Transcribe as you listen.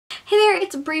Hey there,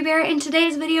 it's Brie Bear, and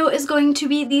today's video is going to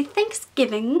be the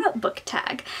Thanksgiving book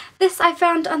tag. This I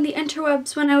found on the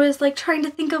interwebs when I was like trying to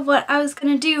think of what I was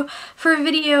gonna do for a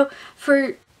video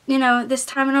for, you know, this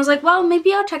time, and I was like, well,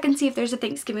 maybe I'll check and see if there's a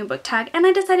Thanksgiving book tag, and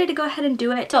I decided to go ahead and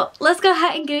do it. So let's go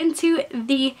ahead and get into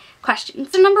the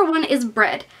questions. So number one is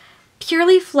bread.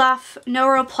 Purely fluff, no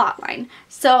real plot line.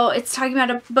 So it's talking about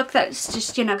a book that's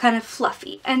just, you know, kind of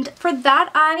fluffy. And for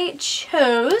that I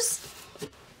chose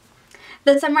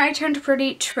The Summer I Turned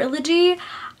Pretty trilogy.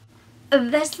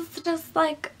 This is just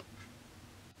like,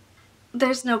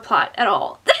 there's no plot at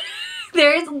all.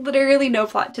 There is literally no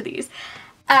plot to these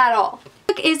at all.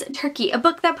 The book is Turkey, a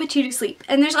book that puts you to sleep.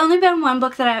 And there's only been one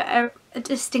book that I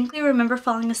distinctly remember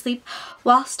falling asleep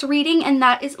whilst reading, and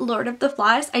that is Lord of the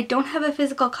Flies. I don't have a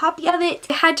physical copy of it.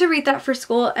 I had to read that for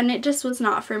school and it just was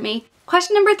not for me.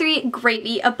 Question number three,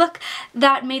 Gravy, a book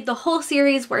that made the whole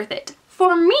series worth it.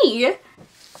 For me,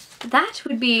 that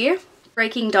would be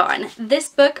Breaking Dawn. This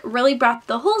book really brought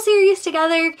the whole series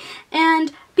together,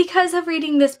 and because of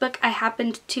reading this book, I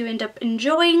happened to end up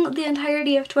enjoying the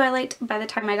entirety of Twilight. By the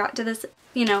time I got to this,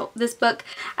 you know, this book,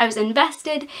 I was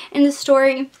invested in the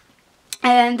story,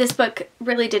 and this book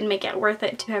really did make it worth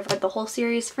it to have read the whole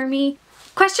series for me.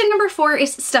 Question number four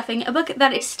is Stuffing, a book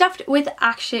that is stuffed with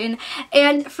action,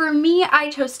 and for me I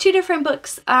chose two different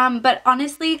books, but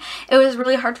honestly it was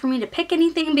really hard for me to pick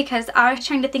anything because I was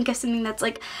trying to think of something that's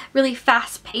like really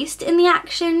fast-paced in the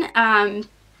action,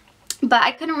 but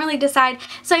I couldn't really decide,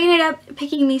 so I ended up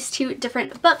picking these two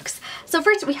different books. So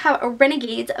first we have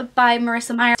Renegades by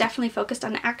Marissa Meyer, definitely focused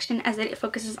on action as it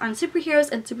focuses on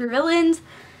superheroes and supervillains.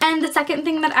 And the second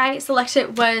thing that I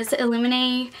selected was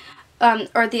Illuminate,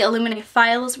 or the Illuminate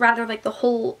Files, rather, like the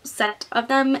whole set of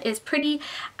them is pretty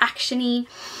actiony.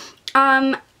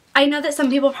 I know that some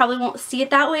people probably won't see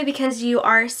it that way because you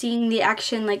are seeing the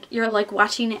action, like you're like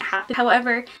watching it happen.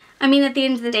 However, I mean, at the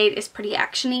end of the day, it is pretty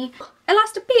actiony. I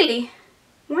lost a peely.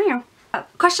 Wow.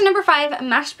 Question number five,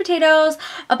 Mashed Potatoes,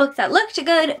 a book that looked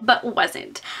good but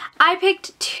wasn't. I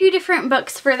picked two different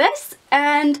books for this,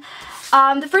 and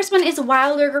the first one is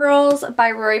Wilder Girls by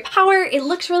Rory Power. It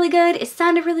looked really good. It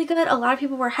sounded really good. A lot of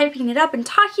people were hyping it up and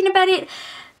talking about it,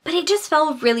 but it just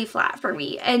fell really flat for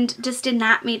me and just did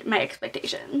not meet my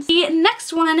expectations. The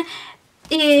next one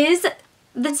is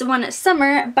this one,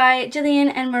 Summer by Jillian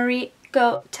and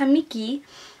Mariko Tamaki.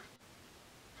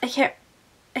 Is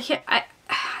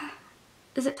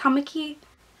it Tamaki?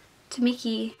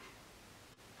 Tamiki.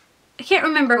 I can't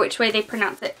remember which way they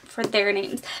pronounce it for their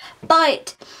names,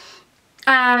 but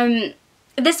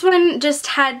this one just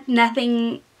had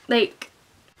nothing like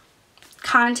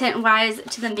content wise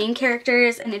to the main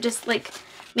characters, and it just like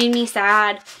made me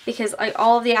sad because like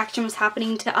all of the action was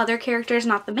happening to other characters,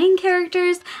 not the main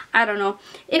characters. I don't know.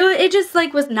 It just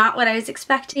like was not what I was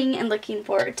expecting and looking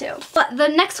forward to. But the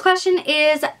next question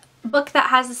is book that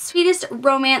has the sweetest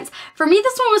romance. For me,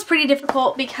 this one was pretty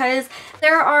difficult because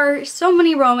there are so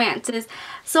many romances.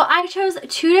 So I chose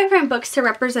two different books to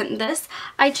represent this.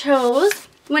 I chose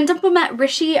When Dimple Met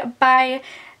Rishi by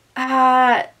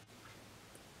I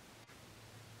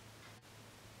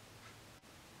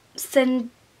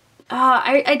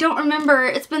don't remember.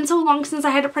 It's been so long since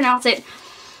I had to pronounce it.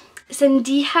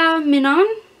 Sandeha Menon.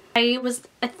 I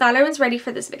thought I was ready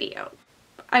for this video.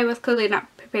 I was clearly not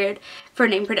prepared for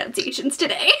name pronunciations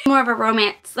today. More of a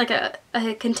romance, like a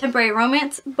contemporary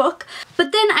romance book.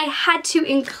 But then I had to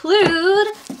include,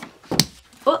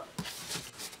 oh,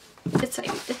 it's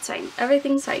fine, it's fine,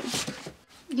 everything's fine.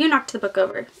 You knocked the book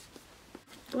over.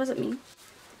 It wasn't me.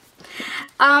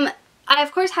 I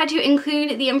of course had to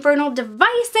include The Infernal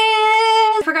Devices.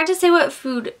 I forgot to say what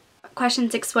food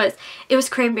question 6 was. It was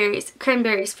cranberries.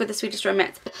 Cranberries for the sweetest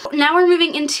romance. Now we're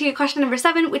moving into question number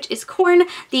 7, which is Corn,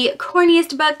 the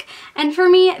corniest book. And for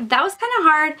me, that was kind of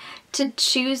hard to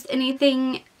choose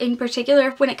anything in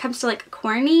particular when it comes to like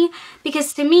corny,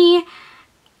 because to me,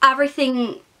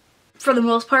 everything for the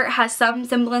most part has some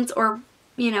semblance or,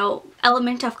 you know,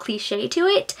 element of cliche to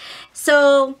it.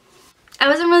 So I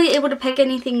wasn't really able to pick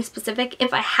anything specific.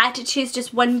 If I had to choose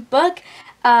just one book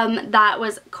that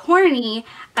was corny,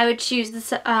 I would choose the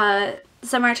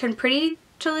Summer I Turned Pretty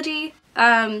trilogy.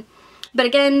 But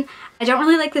again, I don't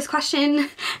really like this question.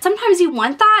 Sometimes you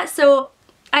want that, so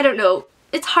I don't know.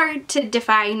 It's hard to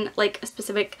define like a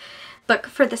specific book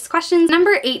for this question.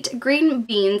 Number 8, Green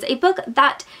Beans, a book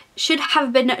that should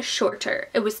have been shorter.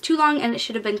 It was too long and it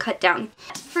should have been cut down.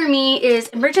 For me is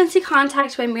Emergency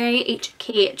Contact by Mary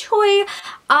H.K. Choi.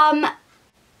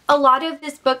 A lot of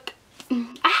this book,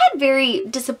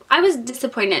 I was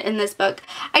disappointed in this book.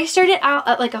 I started out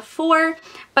at like a 4,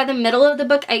 By the middle of the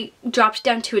book, I dropped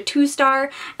down to a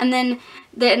 2-star, and then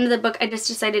the end of the book, I just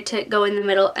decided to go in the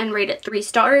middle and rate it 3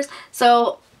 stars.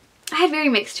 So I had very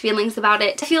mixed feelings about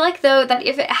it. I feel like, though, that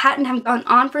if it hadn't have gone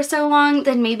on for so long,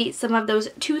 then maybe some of those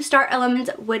 2-star elements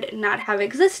would not have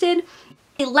existed.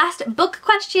 The last book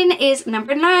question is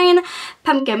number 9,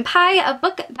 Pumpkin Pie, a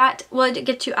book that would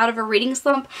get you out of a reading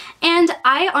slump. And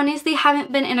I honestly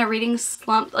haven't been in a reading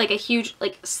slump, like a huge,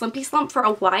 like, slumpy slump for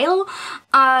a while.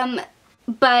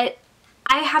 But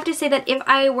I have to say that if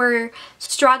I were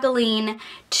struggling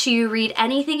to read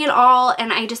anything at all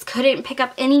and I just couldn't pick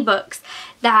up any books,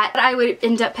 that I would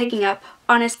end up picking up,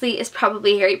 honestly, is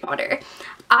probably Harry Potter.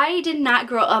 I did not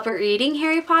grow up reading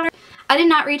Harry Potter. I did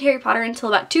not read Harry Potter until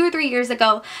about 2 or 3 years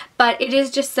ago, but it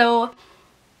is just so,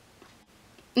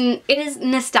 it is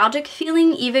nostalgic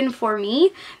feeling even for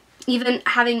me, even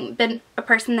having been a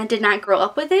person that did not grow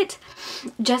up with it,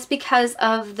 just because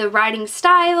of the writing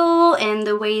style and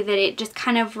the way that it just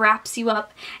kind of wraps you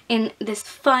up in this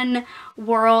fun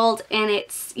world, and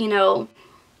it's, you know,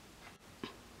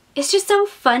 it's just so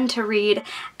fun to read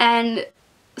and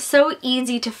so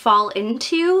easy to fall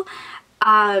into,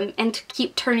 and to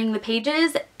keep turning the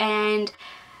pages. And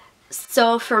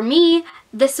so for me,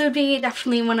 this would be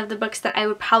definitely one of the books that I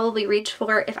would probably reach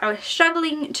for if I was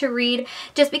struggling to read,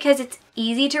 just because it's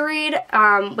easy to read,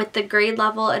 with the grade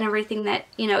level and everything that,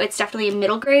 you know, it's definitely a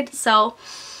middle grade, so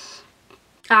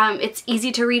it's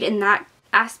easy to read in that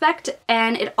aspect,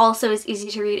 and it also is easy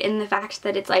to read in the fact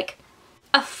that it's like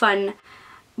a fun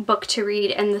book to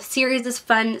read, and the series is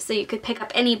fun, so you could pick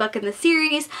up any book in the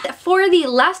series. For the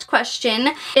last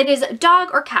question, it is dog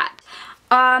or cat.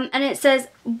 And it says,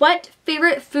 what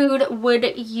favorite food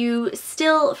would you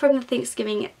steal from the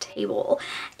Thanksgiving table?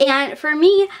 And for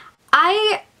me,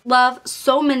 I love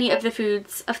so many of the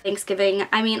foods of Thanksgiving.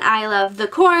 I mean, I love the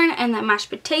corn and the mashed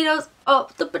potatoes. Oh,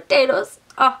 the potatoes.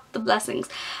 Oh, the blessings.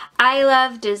 I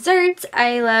love desserts.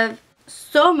 I love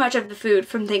so much of the food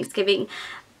from Thanksgiving.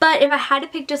 But if I had to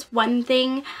pick just one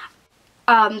thing,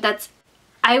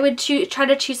 I would try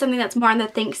to choose something that's more on the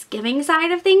Thanksgiving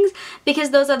side of things, because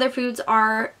those other foods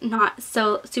are not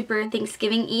so super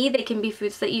Thanksgiving-y. They can be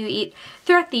foods that you eat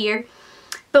throughout the year.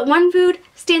 But one food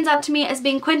stands out to me as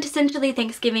being quintessentially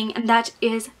Thanksgiving, and that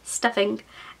is stuffing.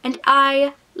 And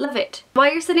I love it.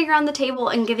 While you're sitting around the table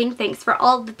and giving thanks for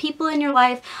all the people in your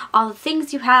life, all the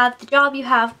things you have, the job you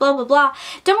have, blah, blah, blah,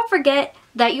 don't forget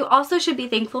that you also should be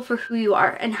thankful for who you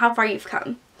are and how far you've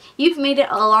come. You've made it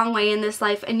a long way in this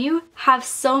life, and you have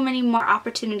so many more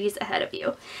opportunities ahead of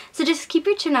you. So just keep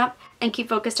your chin up and keep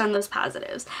focused on those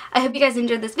positives. I hope you guys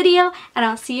enjoyed this video, and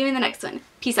I'll see you in the next one.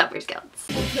 Peace out, Boy Scouts.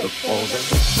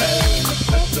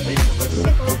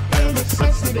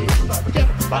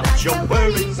 About your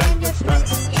worries and your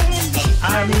stress.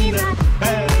 I mean a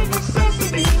bare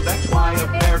necessity. That's why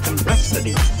a bear can rest at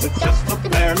ease with just the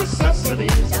bare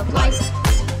necessities of life.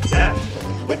 Yeah,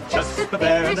 with just the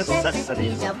bare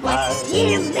necessities of life.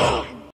 Yeah, man.